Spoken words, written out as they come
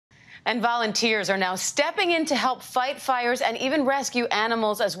And volunteers are now stepping in to help fight fires and even rescue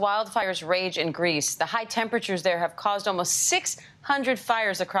animals as wildfires rage in Greece. The high temperatures there have caused almost 600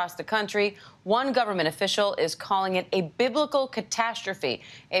 fires across the country. One government official is calling it a biblical catastrophe.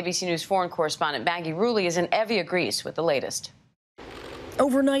 ABC News foreign correspondent Maggie Rulli is in Evia, Greece, with the latest.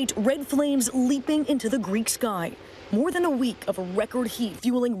 Overnight, red flames leaping into the Greek sky. More than a week of record heat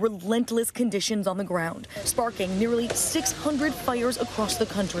fueling relentless conditions on the ground, sparking nearly 600 fires across the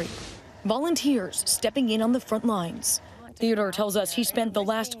country. Volunteers stepping in on the front lines. Theodore tells us he spent the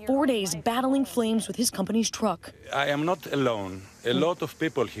last 4 days battling flames with his company's truck. I am not alone. A lot of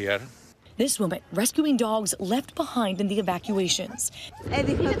people here. This woman rescuing dogs left behind in the evacuations.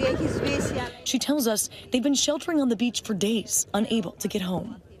 She tells us they've been sheltering on the beach for days, unable to get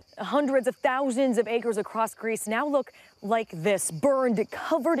home. Hundreds of thousands of acres across Greece now look like this, burned,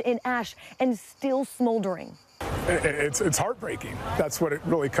 covered in ash, and still smoldering. It's heartbreaking. That's what it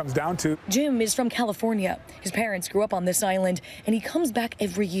really comes down to. Jim is from California. His parents grew up on this island, and he comes back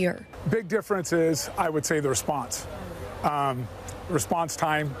every year. Big difference is, I would say, the response. Response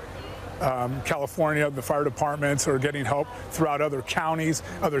time. California, the fire departments are getting help throughout other counties,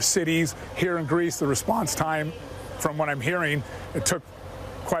 other cities. Here in Greece, the response time, from what I'm hearing, it took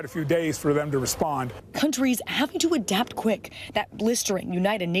quite a few days for them to respond. Countries having to adapt quick. That blistering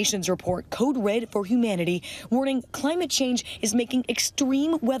United Nations report, Code Red for Humanity, warning climate change is making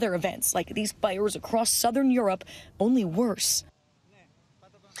extreme weather events like these fires across southern Europe only worse.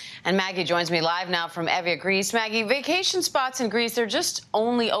 And Maggie joins me live now from Evia, Greece. Maggie, vacation spots in Greece, they're just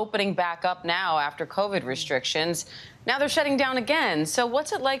only opening back up now after COVID restrictions. Now they're shutting down again. So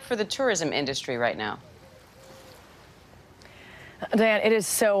what's it like for the tourism industry right now? Diane, it is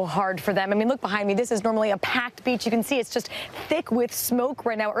so hard for them. I mean, look behind me. This is normally a packed beach. You can see it's just thick with smoke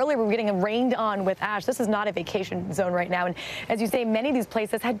right now. Earlier, we were getting rained on with ash. This is not a vacation zone right now. And as you say, many of these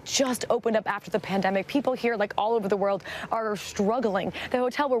places had just opened up after the pandemic. People here, like all over the world, are struggling. The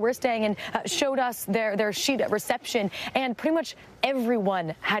hotel where we're staying in showed us their sheet at reception, and pretty much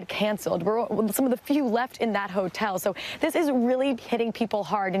everyone had canceled. We're some of the few left in that hotel. So this is really hitting people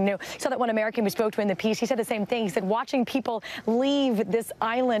hard. And you saw that one American we spoke to in the piece. He said the same thing. He said watching people leave this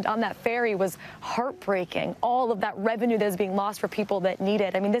island on that ferry was heartbreaking. All of that revenue that is being lost for people that need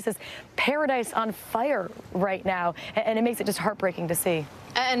it. I mean, this is paradise on fire right now, and it makes it just heartbreaking to see.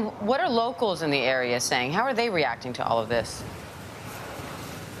 And what are locals in the area saying? How are they reacting to all of this?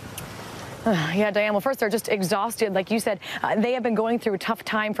 Yeah, Diane, well, first, they're just exhausted. Like you said, they have been going through a tough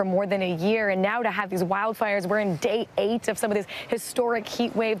time for more than a year. And now to have these wildfires, we're in day 8 of some of this historic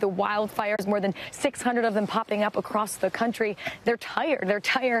heat wave, the wildfires, more than 600 of them popping up across the country. They're tired. They're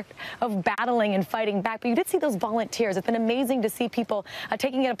tired of battling and fighting back. But you did see those volunteers. It's been amazing to see people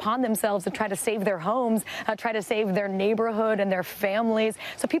taking it upon themselves to try to save their homes, try to save their neighborhood and their families.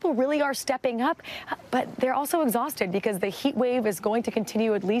 So people really are stepping up, but they're also exhausted because the heat wave is going to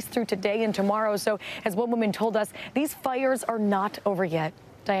continue at least through today and tomorrow. So as one woman told us, these fires are not over yet.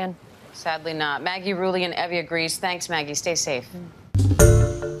 Diane? Sadly not. Maggie Rulli in Evia, Greece. Thanks, Maggie. Stay safe.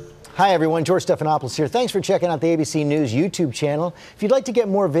 Hi, everyone. George Stephanopoulos here. Thanks for checking out the ABC News YouTube channel. If you'd like to get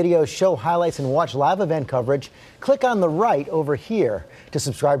more videos, show highlights, and watch live event coverage, click on the right over here to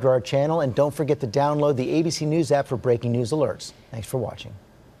subscribe to our channel. And don't forget to download the ABC News app for breaking news alerts. Thanks for watching.